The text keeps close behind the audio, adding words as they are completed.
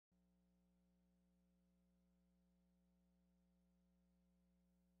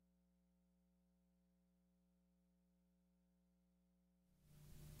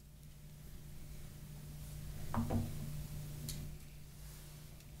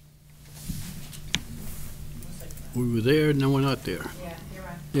We were there, no, we're not there. Yeah, you're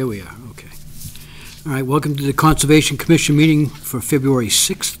right. There we are, okay. All right, welcome to the Conservation Commission meeting for February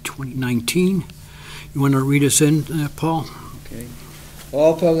 6th, 2019. You want to read us in, Paul? Okay.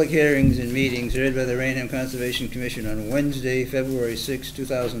 All public hearings and meetings heard by the Raynham Conservation Commission on Wednesday, February 6,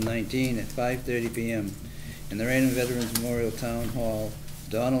 2019 at 5:30 p.m. in the Raynham Veterans Memorial Town Hall,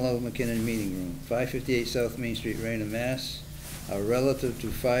 Donald L. McKinnon Meeting Room, 558 South Main Street, Raynham, Mass., are relative to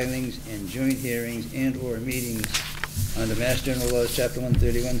filings and joint hearings and/or meetings under Mass General Laws, Chapter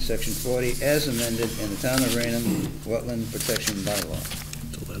 131, Section 40, as amended, in the Town of Raynham Wetland Protection Bylaw.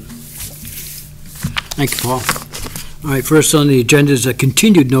 Thank you, Paul. All right, first on the agenda is a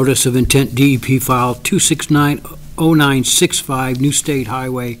continued notice of intent, DEP file 2690965, New State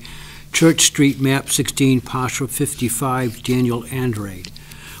Highway, Church Street, map 16, parcel 55, Daniel Andrade.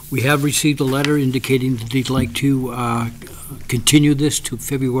 We have received a letter indicating that they'd like to continue this to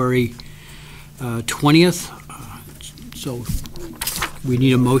February 20th. So we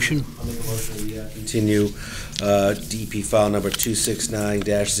need a motion. I'll make a motion to continue DEP file number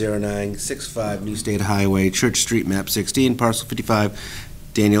 269-0965, New State Highway, Church Street, map 16, parcel 55,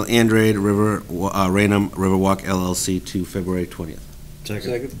 Daniel Andrade, Raynham Riverwalk LLC, to February 20th.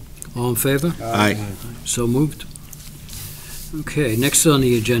 Second. All in favor? Aye. So moved. Okay, next on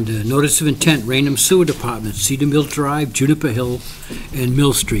the agenda, notice of intent, Raynham Sewer Department, Cedar Mill Drive, Juniper Hill, and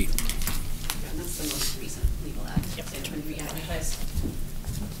Mill Street. And that's the most recent legal ad. Yep. They're trying to re-advertise.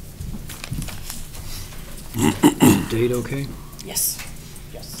 Date okay? Yes.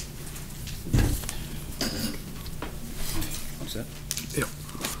 Yes. What's that? Yep.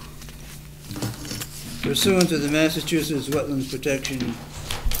 Pursuant to the Massachusetts Wetlands Protection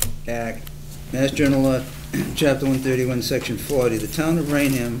Act, Mass General Law, Chapter 131, Section 40, the Town of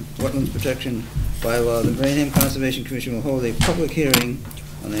Raynham Wetlands Protection Bylaw, the Raynham Conservation Commission will hold a public hearing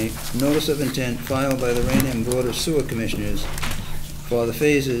on a notice of intent filed by the Raynham Board of Sewer Commissioners for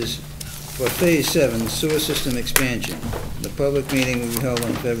Phase 7 sewer system expansion. The public meeting will be held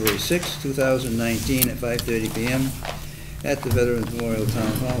on February 6, 2019 at 5:30 p.m. at the Veterans Memorial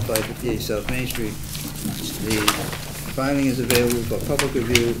Town Hall, 558 South Main Street. The filing is available for public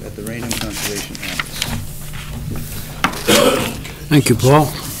review at the Raynham Conservation Office. Thank you, Paul.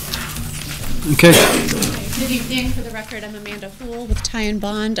 Okay. Good evening. For the record, I'm Amanda Hoole with Ty and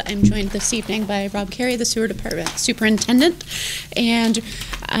Bond. I'm joined this evening by Rob Carey, the Sewer Department Superintendent, and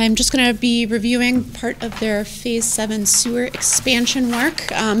I'm just going to be reviewing part of their Phase 7 sewer expansion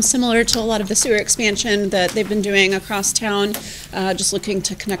work, similar to a lot of the sewer expansion that they've been doing across town, just looking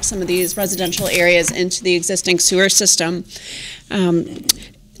to connect some of these residential areas into the existing sewer system.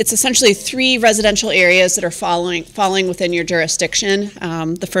 It's essentially 3 residential areas that are falling within your jurisdiction.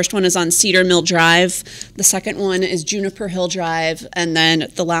 The first one is on Cedar Mill Drive, the second one is Juniper Hill Drive, and then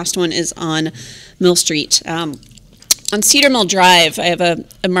the last one is on Mill Street. On Cedar Mill Drive, I have a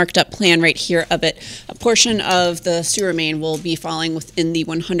marked up plan right here of it. A portion of the sewer main will be falling within the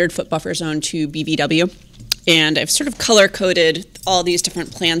 100-foot buffer zone to BVW. And I've sort of color-coded all these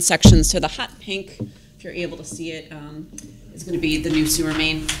different plan sections. So the hot pink, if you're able to see it, is going to be the new sewer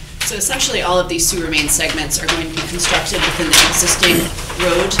main. So essentially all of these sewer main segments are going to be constructed within the existing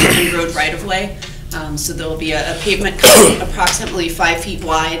road and road right-of-way. So there will be a pavement cut approximately 5 feet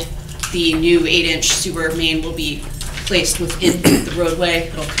wide. The new 8-inch sewer main will be placed within the roadway.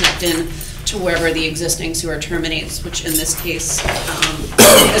 It'll connect in to wherever the existing sewer terminates, which in this case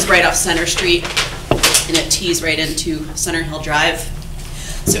is right off Center Street, and it tees right into Center Hill Drive.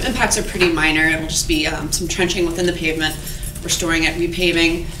 So impacts are pretty minor. It will just be some trenching within the pavement, restoring it,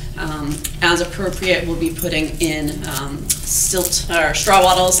 repaving. As appropriate, we'll be putting in silt or straw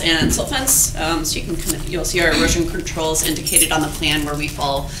wattles and silt fence. So you'll see our erosion controls indicated on the plan where we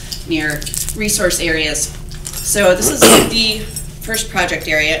fall near resource areas. So this is the first project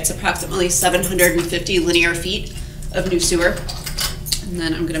area. It's approximately 750 linear feet of new sewer. And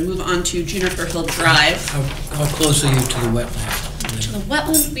then I'm going to move on to Juniper Hill Drive. How close are you to the wetland? To the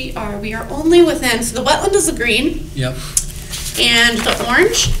wetland, we are only within, so the wetland is the green. Yep. And the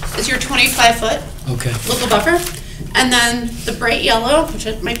orange is your 25-foot Okay. local buffer. And then the bright yellow, which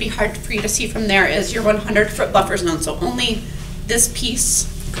it might be hard for you to see from there, is your 100-foot buffer zone. So only this piece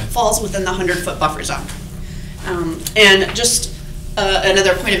falls within the 100-foot buffer zone. And just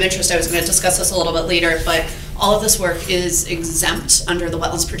another point of interest, I was going to discuss this a little bit later, but all of this work is exempt under the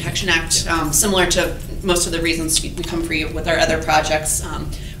Wetlands Protection Act, similar to most of the reasons we come for you with our other projects.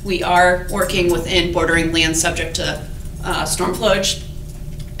 We are working within bordering land subject to storm flowage,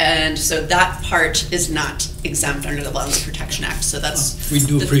 and so that part is not exempt under the Wetlands Protection Act. So that's we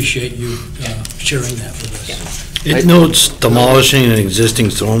do appreciate you sharing that with us. Yeah. It notes demolishing an existing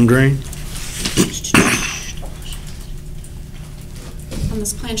storm drain.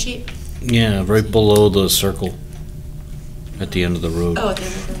 this plan sheet? Yeah, right below the circle at the end of the road. Oh, at the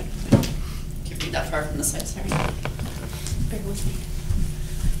end of the road. Can't read that far from the side, sorry. Bear with me.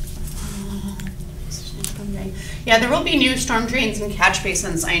 Yeah, there will be new storm drains and catch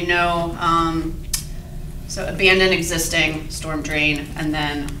basins, I know. So abandoned existing storm drain, and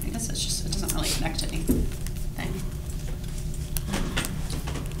then, I guess it's just, it doesn't really connect to anything.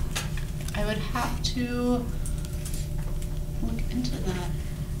 I would have to look into that.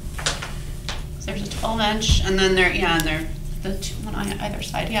 So there's a 12-inch, and then they're the two, one on either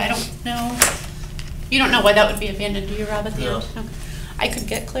side. Yeah, I don't know. You don't know why that would be abandoned, do you, Rob, at the end? Okay. I could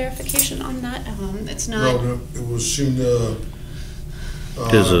get clarification on that. It's not. No, it was seemed,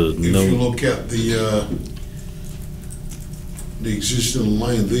 There's a if note. you look at the existing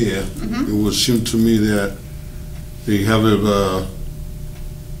line there, it would seem to me that they have a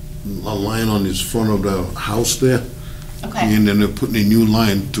line on this front of the house there. Okay. And then they're putting a new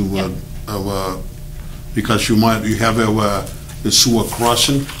line to, because you have a sewer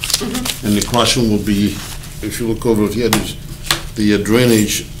crossing, and the crossing will be, if you look over here, the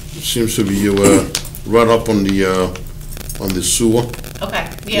drainage seems to be right up on the sewer. Okay,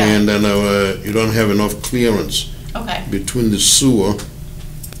 yeah. And then you don't have enough clearance Okay. between the sewer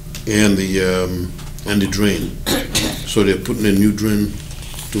and the drain. So they're putting a new drain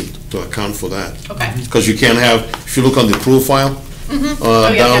to account for that. Okay. Because you can't have, if you look on the profile, Oh,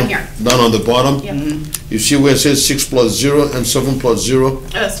 yeah, down here. down on the bottom, Yep. you see where it says 6+0 and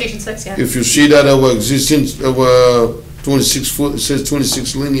 7+0. Station 6, yeah. If you see that our existing, 26 foot, it says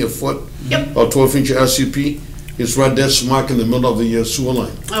 26 linear foot, Yep. or 12-inch RCP, it's right there smack in the middle of the sewer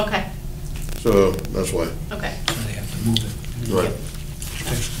line. Okay, So that's why. okay. They have to move it. Right.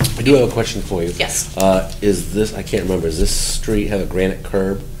 I do have a question for you. Yes. Is this, I can't remember, does this street have a granite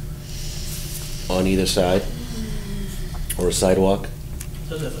curb on either side? Or a sidewalk?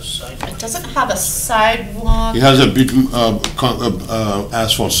 It doesn't have a sidewalk. It has a big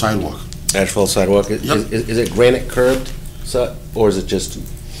asphalt sidewalk. Asphalt sidewalk? Yep. Is it granite curbed, or is it just?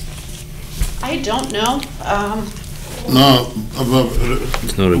 I don't know. No,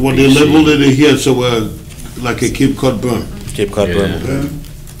 It's not a what they BC. labeled it here, so like a Cape Cod berm. Cape Cod Yeah. berm?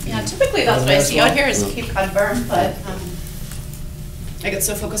 Yeah, typically that's what I see out here is Cape Cod berm, but I get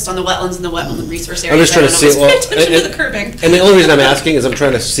so focused on the wetlands and the wetland resource areas. I'm just trying to I see, don't always well, pay attention to the curbing. And the only reason I'm asking is I'm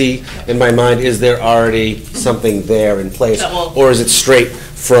trying to see in my mind, is there already something there in place? That will- Or is it straight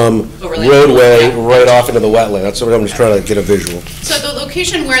from Overlay. roadway Yeah. right off into the wetland? That's what I'm just trying to get a visual. So the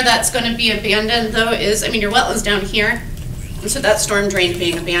location where that's going to be abandoned, though, is, I mean, your wetland's down here, and so that storm drain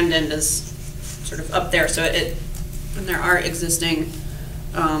being abandoned is sort of up there, so and there are existing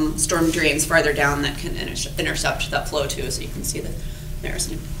storm drains farther down that can intercept that flow too, so you can see that there's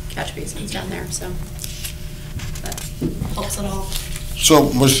some catch basins down there, so that helps it all. So,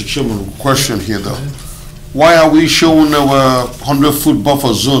 Mr. Chairman, question here though. Why are we showing a 100-foot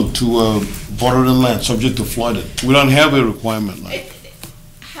buffer zone to bordering land subject to flooding? We don't have a requirement like.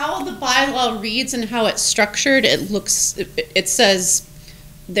 How the bylaw reads and how it's structured, it says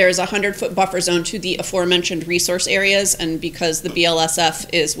there's a 100-foot buffer zone to the aforementioned resource areas, and because the BLSF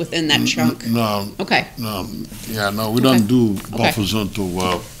is within that chunk. No, Okay, no, yeah, no, we don't do Okay. buffer zone to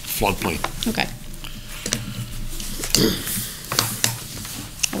floodplain. okay.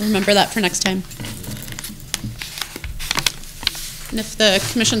 I'll remember that for next time. And if the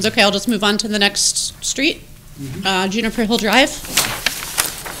commission's okay, I'll just move on to the next street, Juniper Hill Drive.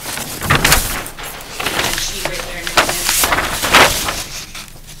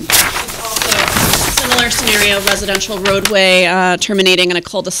 Similar scenario, residential roadway terminating in a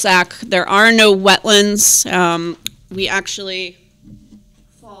cul-de-sac. There are no wetlands. We actually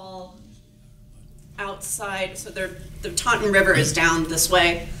fall outside, so the Taunton River is down this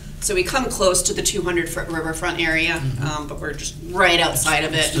way. So we come close to the 200-foot riverfront area, but we're just right outside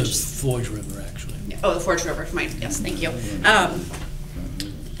of it. It's the Forge River, actually. Oh, the Forge River, yes, thank you.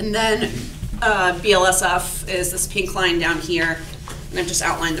 And then BLSF is this pink line down here, and I've just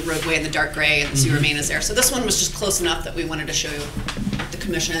outlined the roadway in the dark gray, and the sewer main is there. So this one was just close enough that we wanted to show the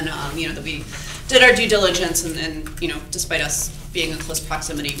commission, that we did our due diligence, and despite us being in close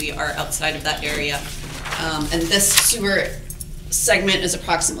proximity, we are outside of that area. And this sewer segment is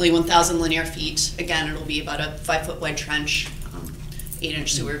approximately 1,000 linear feet. Again, it'll be about a 5-foot wide trench,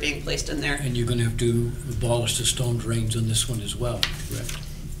 8-inch sewer being placed in there. And you're going to have to abolish the storm drains on this one as well, correct?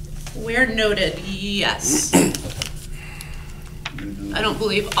 Where noted, yes. I don't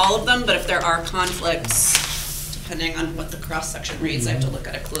believe all of them, but if there are conflicts, depending on what the cross-section reads, I have to look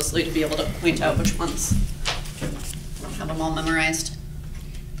at it closely to be able to point out which ones. I don't have them all memorized.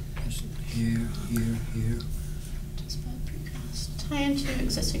 Here, here, here. Just about precast. tie into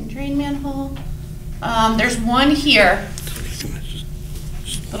existing drain manhole. There's one here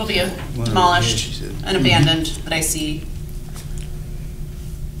that'll be demolished and abandoned that I see.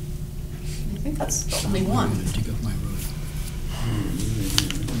 I think that's the only one.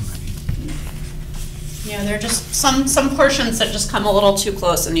 Yeah, there are just some portions that just come a little too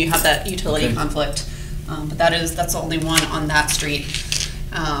close, and you have that utility conflict. But that's the only one on that street.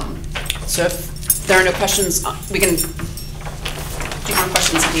 So if there are no questions, we can do more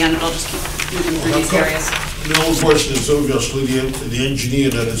questions at the end, but I'll just keep moving through these areas. The only question is obviously the engineer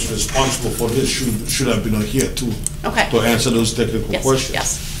that is responsible for this should have been here too. Okay. To answer those technical questions.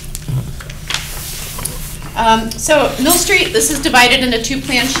 Yes. So Mill Street, this is divided into two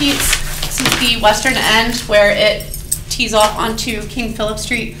plan sheets. This is the western end where it tees off onto King Philip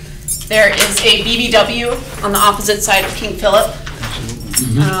Street. There is a BBW on the opposite side of King Philip.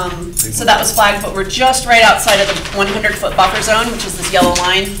 So that was flagged, but we're just right outside of the 100-foot buffer zone, which is this yellow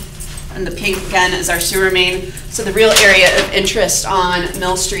line. And the pink, again, is our sewer main. So the real area of interest on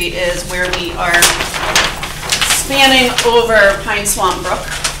Mill Street is where we are spanning over Pine Swamp Brook.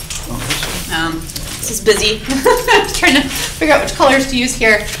 This is busy. I was trying to figure out which colors to use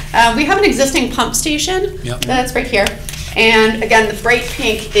here. We have an existing pump station. Yep. That's right here. And again, the bright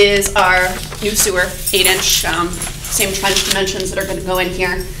pink is our new sewer, 8-inch, same trench dimensions that are going to go in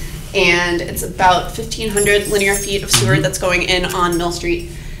here. And it's about 1,500 linear feet of sewer that's going in on Mill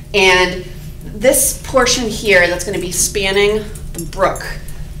Street. And this portion here that's going to be spanning the brook,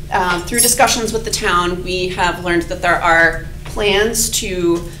 through discussions with the town, we have learned that there are plans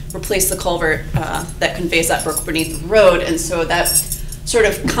to replace the culvert that conveys that brook beneath the road, and so that sort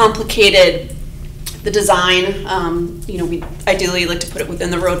of complicated the design. You know, we ideally like to put it within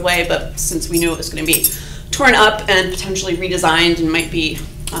the roadway, but since we knew it was going to be torn up and potentially redesigned and might be,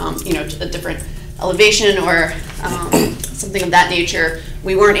 you know, a different elevation or something of that nature,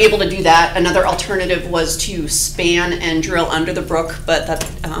 we weren't able to do that. Another alternative was to span and drill under the brook, but that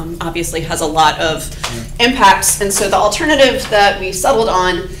obviously has a lot of impacts. And so the alternative that we settled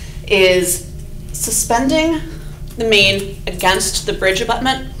on is suspending the main against the bridge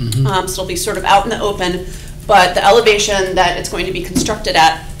abutment. So it'll be sort of out in the open, but the elevation that it's going to be constructed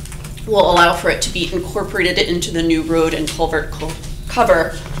at will allow for it to be incorporated into the new road and culvert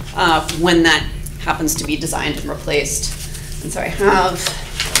cover when that happens to be designed and replaced. And so I have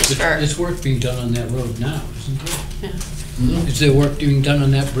just for... There's work being done on that road now, isn't there? Yeah. Is there work being done on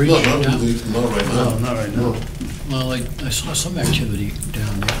that bridge No, now? not right now. No, not right now. Well, I saw some activity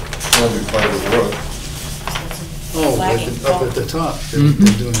down there. Probably part of the work. Oh, up at the top, they're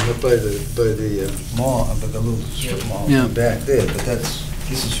doing it by the mall, up at the little strip mall Yeah. back there, but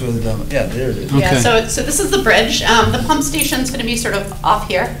this is further down, yeah, there it is. Yeah, Okay. so this is the bridge. The pump station's going to be sort of off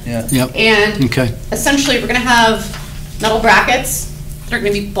here. Yeah. Yep, And okay. essentially, we're going to have metal brackets that are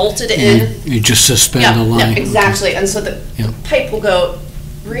going to be bolted in. You just suspend the line. Yeah, exactly. And so the Yeah. pipe will go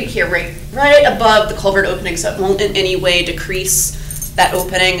right here, right above the culvert opening, so it won't in any way decrease that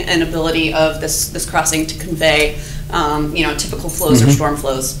opening and ability of this crossing to convey, you know, typical flows or storm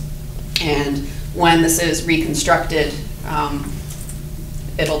flows. And when this is reconstructed,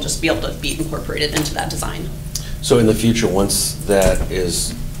 it'll just be able to be incorporated into that design. So in the future, once that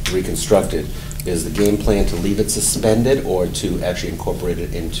is reconstructed, is the game plan to leave it suspended or to actually incorporate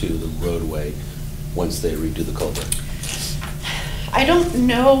it into the roadway once they redo the culvert? I don't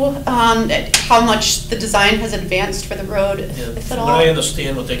know how much the design has advanced for the road, if at all. But I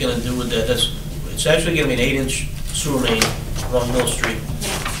understand what they're gonna do with that. It's actually gonna be an 8-inch sewer main along Mill Street.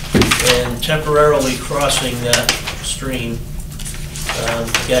 And temporarily crossing that stream,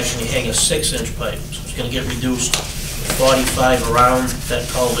 you actually hang a 6-inch pipe. So it's gonna get reduced to 45 around that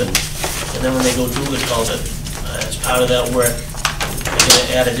culvert. And then when they go do the culvert, as part of that work, they're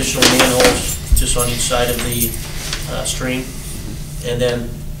gonna add additional manholes just on each side of the stream, and then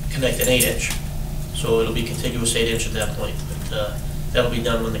connect an 8-inch. So it'll be contiguous 8-inch at that point. But that'll be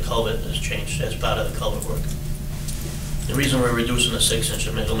done when the culvert is changed as part of the culvert work. The reason we're reducing the 6-inch,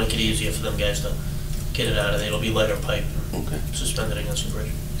 I mean, it'll make it easier for them guys to get it out of there. It'll be lighter pipe, suspended against the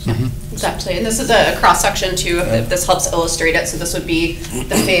bridge. Exactly, and this is a cross-section too, if this helps illustrate it. So this would be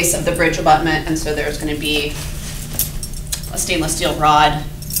the face of the bridge abutment, and so there's going to be a stainless steel rod.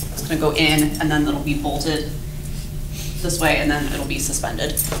 It's going to go in, and then it'll be bolted this way, and then it'll be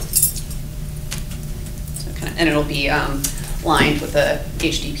suspended. So and it'll be lined with a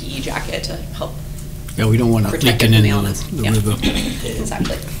HDPE jacket to help. Yeah, we don't want to protect leak it it from in the the elements. river.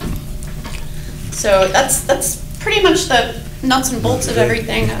 Exactly. So that's pretty much the nuts and bolts of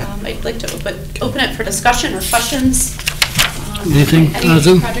everything. I'd like to open it for discussion or questions. Anything, Any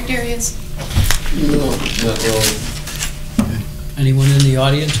Azim? project areas? No, not really. Anyone in the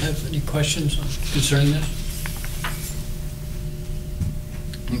audience have any questions concerning this?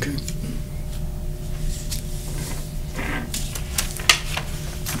 Okay.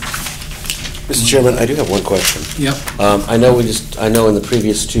 Mr. Chairman, I do have one question. Yep. I know in the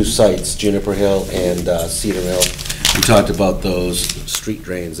previous two sites, Juniper Hill and Cedar Hill, we talked about those street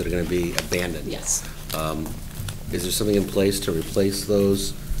drains that are going to be abandoned. Yes. Is there something in place to replace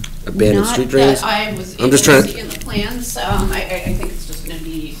those abandoned street Not drains? that I was I'm able just to trying- see in the plans. I think it's just gonna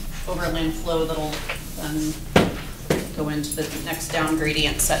be overland flow that'll then go into the next down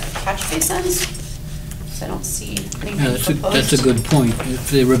gradient set of catch basins. So I don't see anything Yeah, proposed. that's a good point. If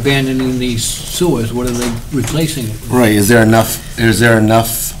they're abandoning these sewers, what are they replacing it with? Right, is there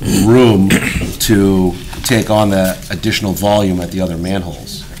enough room to take on the additional volume at the other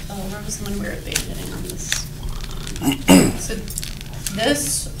manholes? Oh, where was the one we were abandoning on this? So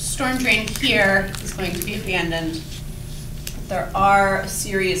this storm drain here is going to be abandoned. There are a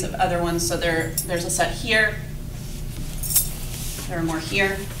series of other ones, so there's a set here. There are more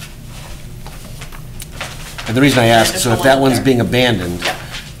here. And the reason I ask, there's so the if that one one's there. being abandoned, Yep.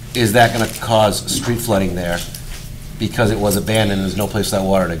 is that gonna cause street flooding there because it was abandoned and there's no place for that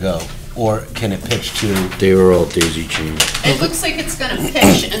water to go? Or can it pitch to, They were all daisy chained. It looks like it's gonna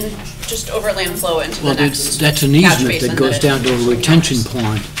pitch and just overland flow into the Well, next that's an catch easement basin that goes it down to a usually retention has.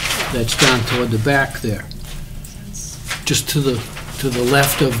 pond that's down toward the back there. Just to the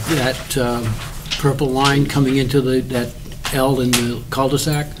left of that purple line coming into that L in the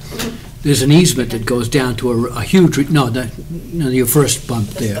cul-de-sac, there's an easement that goes down to a huge, your first bump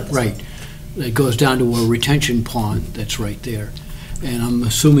there, right. It goes down to a retention pond that's right there. And I'm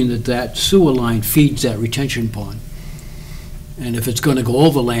assuming that sewer line feeds that retention pond. And if it's going to go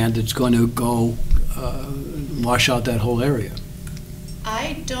overland, it's going to go wash out that whole area.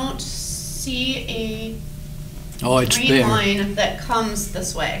 I don't see Oh, a it's green there. line that comes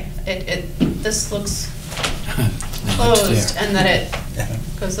this way. This looks No, it's closed there. and that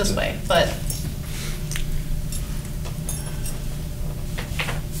it goes this way, but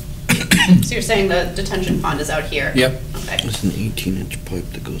so you're saying the detention pond is out here? Yep. Okay. It's an 18-inch pipe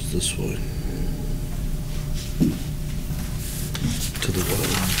that goes this way. To the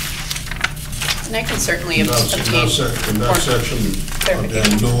well. And I can certainly In that obtain section, more of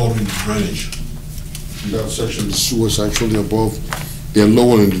clarification. the lowering drainage. In that section, the sewer's actually above, they're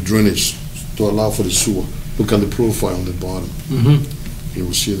lowering the drainage to allow for the sewer. Look at the profile on the bottom, Mm-hmm. you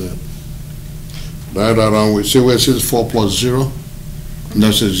will see that. Right around, see where it says 4+0? And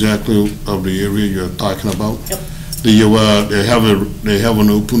that's exactly of the area you're talking about. Yep. They have an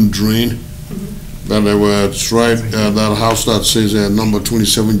open drain. That it's right, that house that says number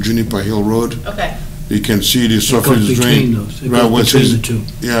 27 Juniper Hill Road. Okay, You can see the It surface goes drain. between those. It Right, where it goes between says- the two.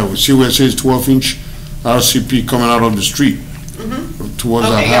 Yeah, we see where it says 12-inch RCP coming out of the street towards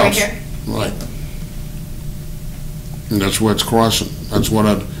that okay, yeah, right house. here. Right. And that's where it's crossing. That's what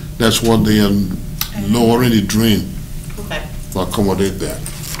the lowering the drain Okay. to accommodate that.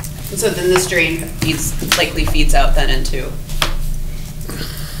 And so then this drain likely feeds out then into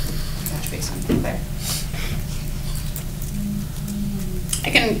catch basin. Okay. I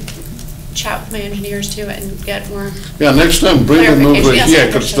can chat with my engineers too and get more. Yeah, next time, bring them over Clarification, yes, here,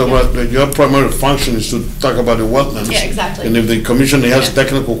 understood, because your primary function is to talk about the wetlands. Yeah, exactly. And if the commission has Yeah.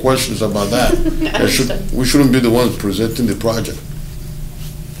 technical questions about that, Understood. we shouldn't be the ones presenting the project.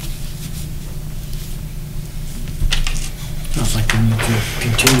 Sounds like we need to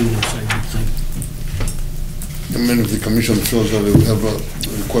continue this, I would think. I mean, if the commission feels that they have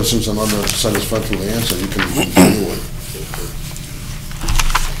the questions are not satisfactorily answered, you can continue it.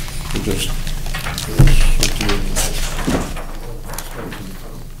 It just.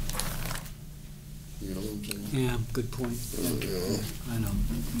 You know what I'm saying? Yeah, good point. I know.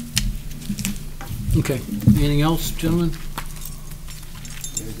 Okay, anything else, gentlemen?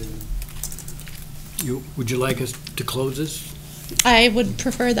 Would you like us to close this? I would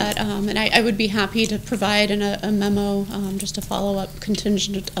prefer that, and I would be happy to provide in a memo, just a follow-up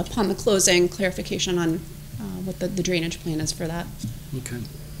contingent upon the closing clarification on what the drainage plan is for that. Okay.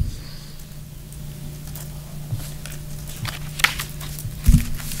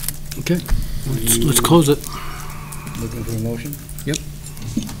 Okay, let's close it. Looking for a motion? Yep.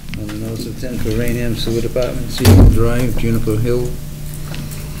 On the notice of intent for Raynham Sewer Department, Cedar Drive, Juniper Hill,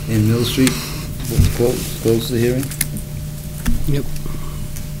 and Mill Street. Close the hearing?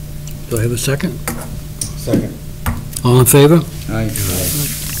 Do I have a second? Second. All in favor? Aye.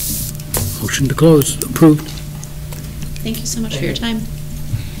 Motion to close, approved. Thank you so much for your time.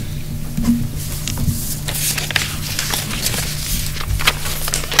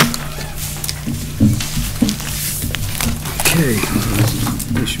 Okay.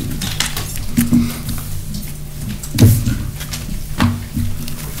 Okay.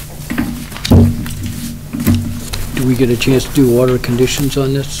 Do we get a chance to do order of conditions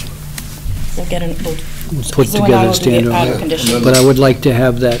on this? We'll get an, we'll Put Sue and I together will do the standard. order of conditions. But I would like to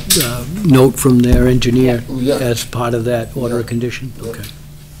have that note from their engineer Yeah. as part of that order of condition. Yeah. Okay.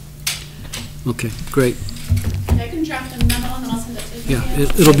 Okay, great. I can draft a memo and then I'll send it to you. Yeah,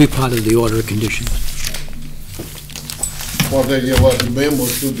 it'll be part of the order of conditions. Well, the memo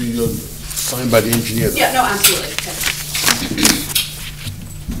should be signed by the engineer. Yeah, no, absolutely.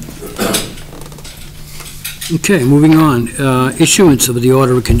 Okay, moving on. Issuance of the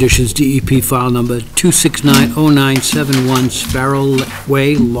order of conditions, DEP file number 2690971, Sparrow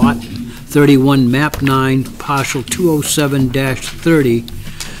Way, Lot 31, Map 9, Partial 207-30,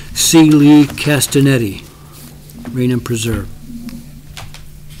 C. Lee Castanetti, Raynham Preserve.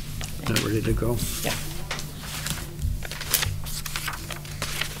 Is that ready to go? Yeah.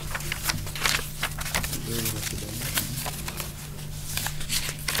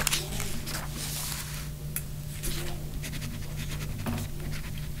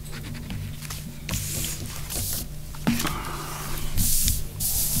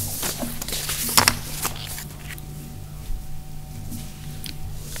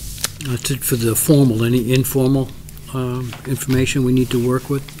 That's it for the formal. Any informal information we need to work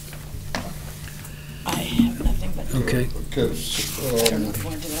with? I have nothing but. Okay. Okay, I don't know if you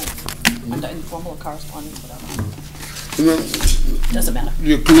want to do that. Under informal correspondence, whatever. you know, Doesn't matter.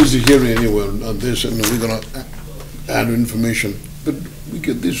 you close the hearing anyway on this, and we're gonna add information, but we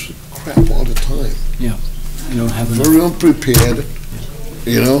get this crap all the time. You don't have enough. Very unprepared,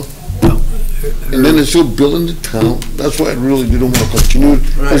 you know? And then they're still building the town. That's why I really didn't want to continue.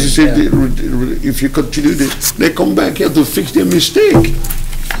 As you said, if you continue, they come back here to fix their mistake.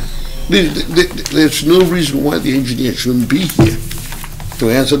 There's no reason why the engineer shouldn't be here to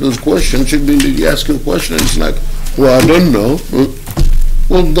answer those questions. Should be asking questions. It's like, well, I don't know.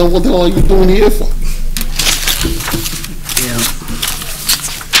 Well, then what the hell are you doing here for?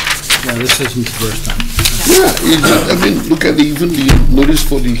 Yeah, this isn't the first time. Yeah, I mean, look at even the notice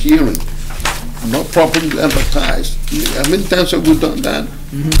for the hearing. Not properly advertised. How many times have we done that?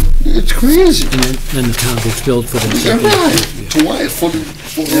 It's crazy. And then the town gets billed for the Yeah, second. right. Twice for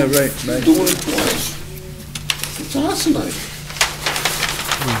Yeah, right. doing it twice. It's asinine.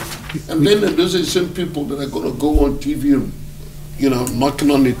 And then there's the same people that are gonna go on TV and, knocking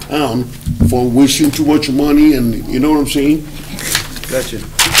on the town for wasting too much money, and you know what I'm saying? Gotcha.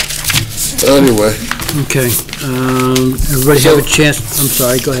 Anyway, Okay, everybody have a chance, I'm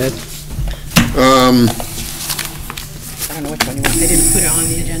sorry, go ahead. I don't know which one you want. I didn't put it on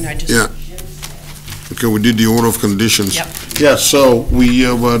the agenda, I just. Yeah. Okay, we did the order of conditions. Yep. Yeah, so we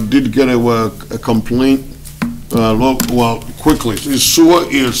did get a complaint, quickly. The sewer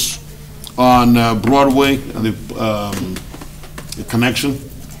is on Broadway, the connection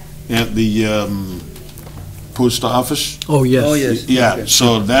at the post office. Oh, yes. Oh, yes. Yeah, Okay.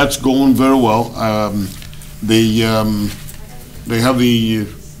 so that's going very well. They have the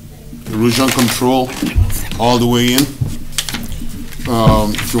erosion control all the way in,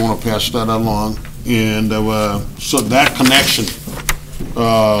 if you want to pass that along. And so that connection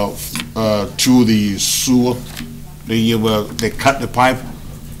to the sewer, they cut the pipe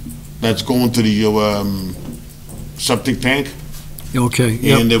that's going to the septic tank, Okay,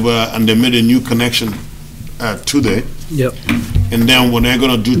 yep, and they made a new connection today. yep, And then what they're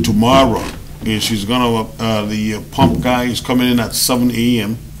gonna do tomorrow is the pump guy is coming in at 7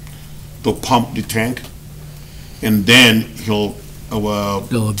 a.m. to pump the tank, and then he'll They'll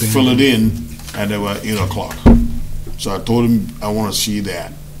fill abandon. it in at 8 o'clock. So I told him I wanna see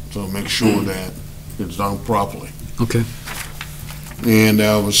that, so make sure that it's done properly. okay, And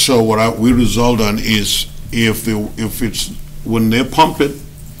so what we resolved on is if it's, when they pump it,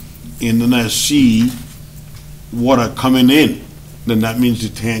 and then I see water coming in, then that means the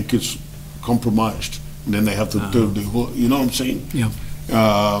tank is compromised. And then they have to do the whole, you know what I'm saying? Yeah.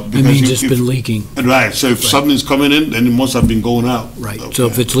 Because it means it's been leaking, right, so if something's coming in, then it must have been going out. right, so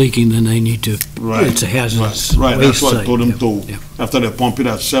if it's leaking, then they need to, Right. it's a hazardous Right, that's waste what I site. told him Yep, to, yep. after they pump it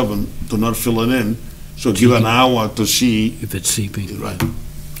at 7, to not fill it in, so give an hour to see. If it's seeping. Right.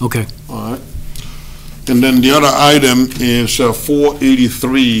 Okay, All right. And then the other item is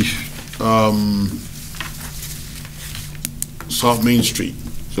 483 South Main Street.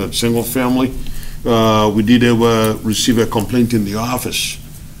 So it's single family. We did receive a complaint in the office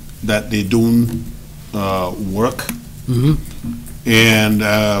that they doing work and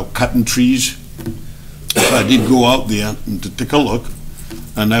cutting trees. So I did go out there and to take a look.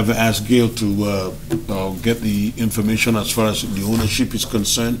 and I've asked Gail to get the information as far as the ownership is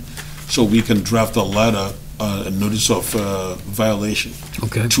concerned, so we can draft a letter, a notice of violation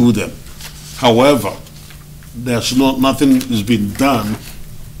Okay. to them. However, nothing has been done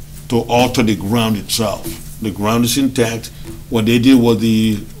to alter the ground itself. The ground is intact. What they did was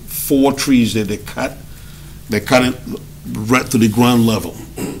the 4 trees that they cut it right to the ground level,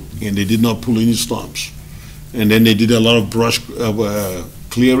 and they did not pull any stumps. And then they did a lot of brush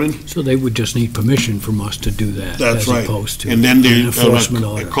clearing. So they would just need permission from us to do that. That's right. As opposed to And then an they, enforcement a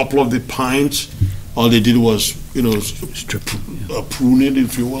order. couple of the pines, all they did was, Strip, yeah. prune it,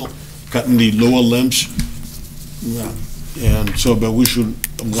 if you will, cutting the lower limbs. Yeah. And so, but we should,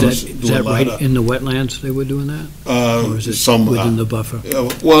 I'm gonna Is do a that right letter. in the wetlands they were doing that? Or is it Some, within the buffer?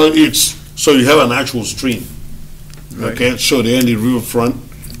 well, so you have an actual stream. Okay, so they're in the riverfront,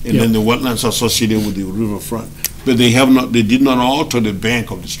 and then the wetlands associated with the riverfront. But they did not alter the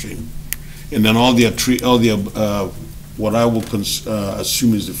bank of the stream. And then all their what I will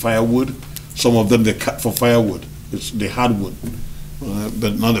assume is the firewood, some of them they cut for firewood, it's the hardwood,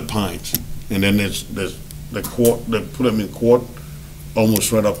 but not the pines. And then there's the court, they put them in court,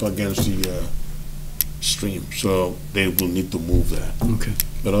 almost right up against the stream, so they will need to move that. Okay.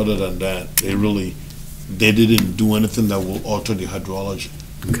 But other than that, they didn't do anything that will alter the hydrology.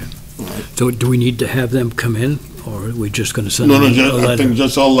 Okay. So do we need to have them come in, or are we just going to send No, them a I letter? think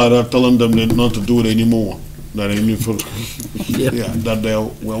just all letter telling them not to do it anymore. That they need for, Yep. yeah, that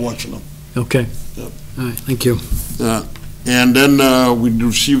we're watching them. Okay. Yep. All right, thank you. And then we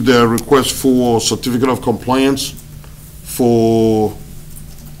received a request for certificate of compliance for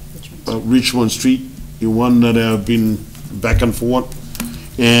Richmond Street, the one that have been back and forth.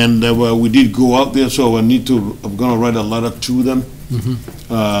 And we did go out there, so I'm gonna write a letter to them.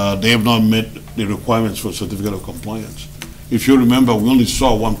 They have not met the requirements for certificate of compliance. If you remember, we only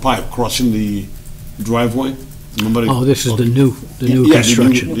saw one pipe crossing the driveway. Remember? Oh, this is the new Yeah,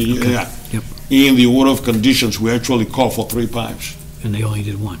 construction. Okay. Yeah. Yep. In the order of conditions, we actually called for 3 pipes. And they only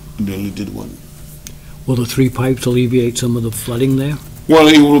did one. They only did 1. Will the 3 pipes alleviate some of the flooding there? Well,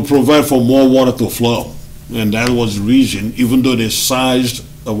 it will provide for more water to flow. And that was the reason, even though they sized,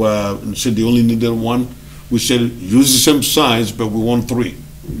 and said they only needed 1, we said use the same size, but we want 3,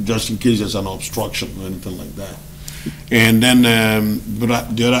 just in case there's an obstruction or anything like that. And then,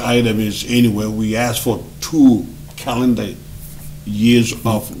 but the other item is, anyway, we asked for 2 calendar years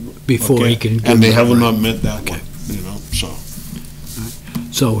of. Before okay, he can give and they them have a not break. met that Okay. one, so.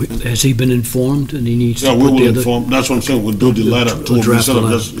 So has he been informed, and he needs to Yeah, we put will the other? inform, that's what I'm saying, we'll do the letter to them draft instead the of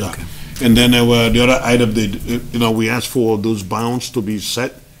letter. just, yeah. Okay. And then the other item, we asked for those bounds to be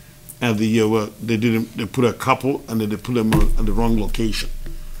set, and they put a couple, and then they put them at the wrong location.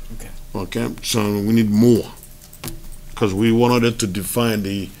 Okay, so we need more, because we wanted it to define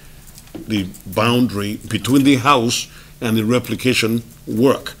the boundary between the house and the replication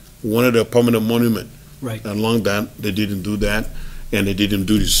work. We wanted a permanent monument. Right. Along that, they didn't do that, and they didn't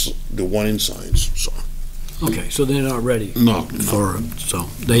do the warning signs, so. Okay, so they're not ready No, so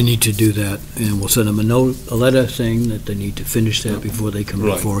they need to do that, and we'll send them a letter saying that they need to finish that before they come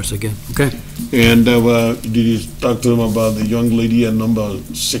Right. before us again, okay? And did you talk to them about the young lady at number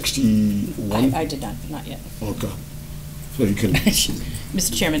 61? I did not yet. Okay. So you can,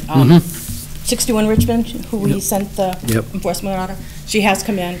 Mr. Chairman, Mhm. 61 Richmond, who we Yep. sent the Yep. enforcement order, she has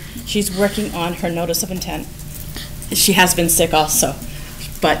come in. She's working on her notice of intent. She has been sick also,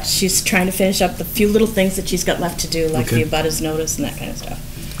 but she's trying to finish up the few little things that she's got left to do, like Okay. the abutters notice and that kind of stuff.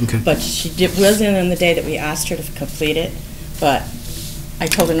 Okay. But was in on the day that we asked her to complete it, but I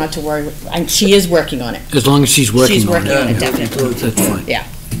told her not to worry, and she is working on it. As long as she's working on it. She's working on it, yeah, definitely. That's fine. Yeah.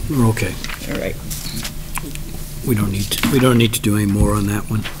 We're okay. All right. We don't need to do any more on that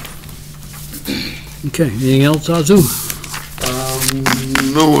one. Okay, anything else, Azu?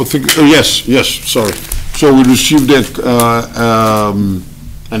 no, I think, oh, yes, sorry. So we received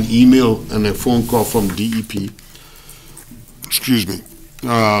an email and a phone call from DEP, excuse me,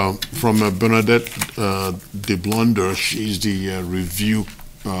 from Bernadette de Blonder. She's the review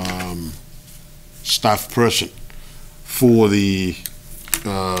staff person for the,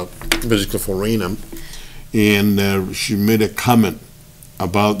 basically for Raynham. And she made a comment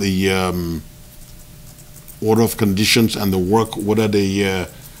about the order of conditions and the work, whether they,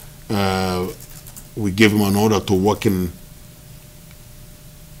 we gave them an order to work in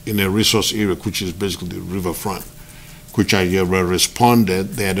a resource area, which is basically the riverfront, which I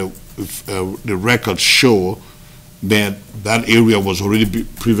responded that the records show that that area was already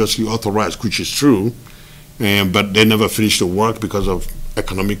previously authorized, which is true, but they never finished the work because of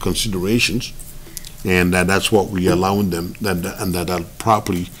economic considerations. And that's what we allowing them, and that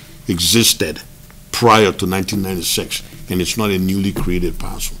property existed prior to 1996, and it's not a newly created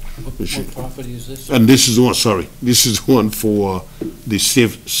parcel. What property is this? And this is one, sorry, this is one for the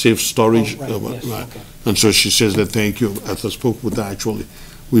safe storage. Oh, right, yes, okay. And so she says that, thank you, as I spoke with her, actually,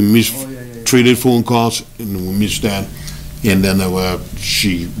 we missed traded phone calls, and we missed that, and then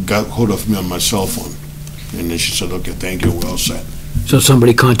she got hold of me on my cell phone, and then she said, okay, thank you, we're all set. So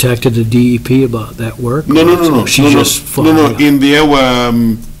somebody contacted the DEP about that work? No. She just No, in their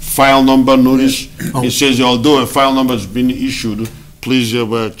file number notice, it says, although a file number has been issued, please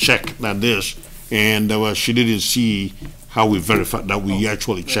check that this, and she didn't see how we verified that we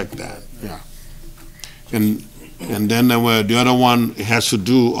actually checked that, yeah. And then the other one has to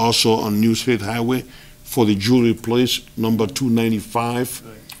do also on New State Highway for the jewelry place, number 295.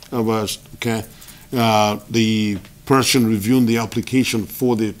 Okay, the person reviewing the application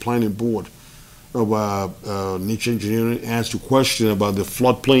for the planning board of nature engineering asked a question about the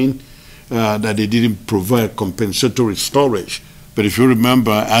floodplain, that they didn't provide compensatory storage. But if you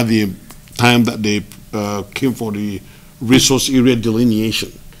remember, at the time that they came for the resource area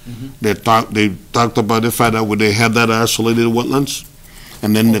delineation, they talked about the fact that they had that isolated wetlands,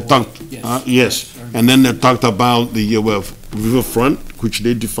 and then they talked, and then they talked about the riverfront, which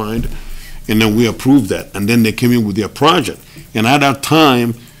they defined, and then we approved that, and then they came in with their project. And at that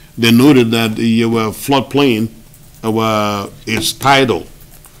time, they noted that the floodplain is tidal.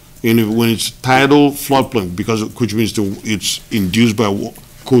 And when it's tidal floodplain, which means it's induced by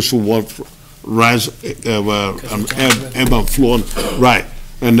coastal water rise, ebb and flow, right?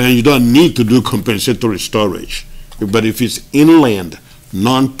 And then you don't need to do compensatory storage. But if it's inland,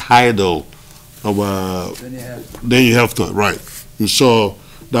 non-tidal, then you have to, right? And so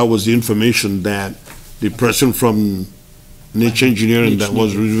that was the information that the person from nature engineering that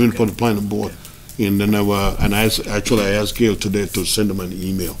was reviewing for the planning board, and then I asked Gail today to send them an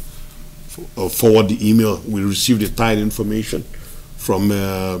email, or forward the email. We received the tied information from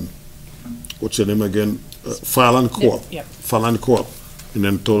what's her name again? Falan Corp. Yep. Falan Corp. And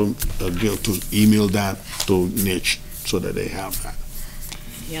then told Gail to email that to Niche so that they have that.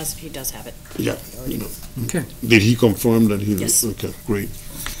 Yes, he does have it. Yeah. Okay. Did he confirm that he? Yes. Okay, great.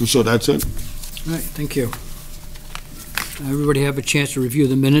 And so that's it. All right, thank you. Everybody have a chance to review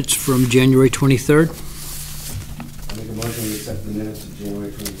the minutes from January 23rd? I make a motion to accept the minutes of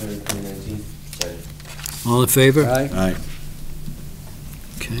January 23rd, 2019. Second. All in favor? Aye.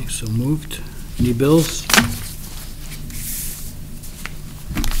 Okay, so moved. Any bills?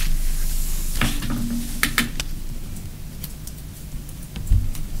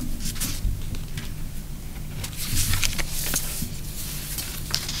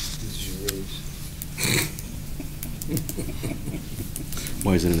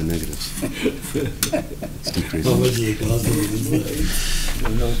 Why is it in the negatives? It's decreasing. 000.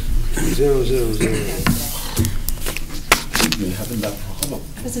 You having that problem?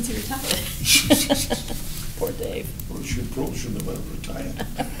 Ever since he retired. Poor Dave. Well, shouldn't have retired.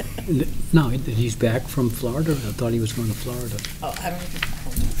 No, he's back from Florida? I thought he was going to Florida. Oh, I don't even.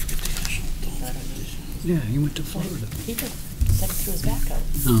 Yeah, he went to Florida. He did. Said he threw his back out.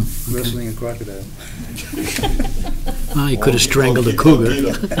 Oh, okay. Wrestling a crocodile. Well, he could have strangled a cougar.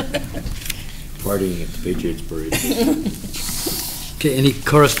 Partying at the Patriots parade. Okay, any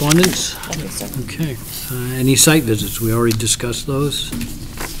correspondence? Okay, sir. Okay. Any site visits? We already discussed those.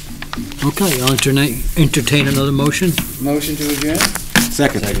 Okay, I'll entertain another motion. Motion to adjourn?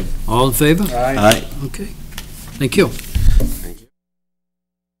 Second. All in favor? Aye. Okay. Thank you.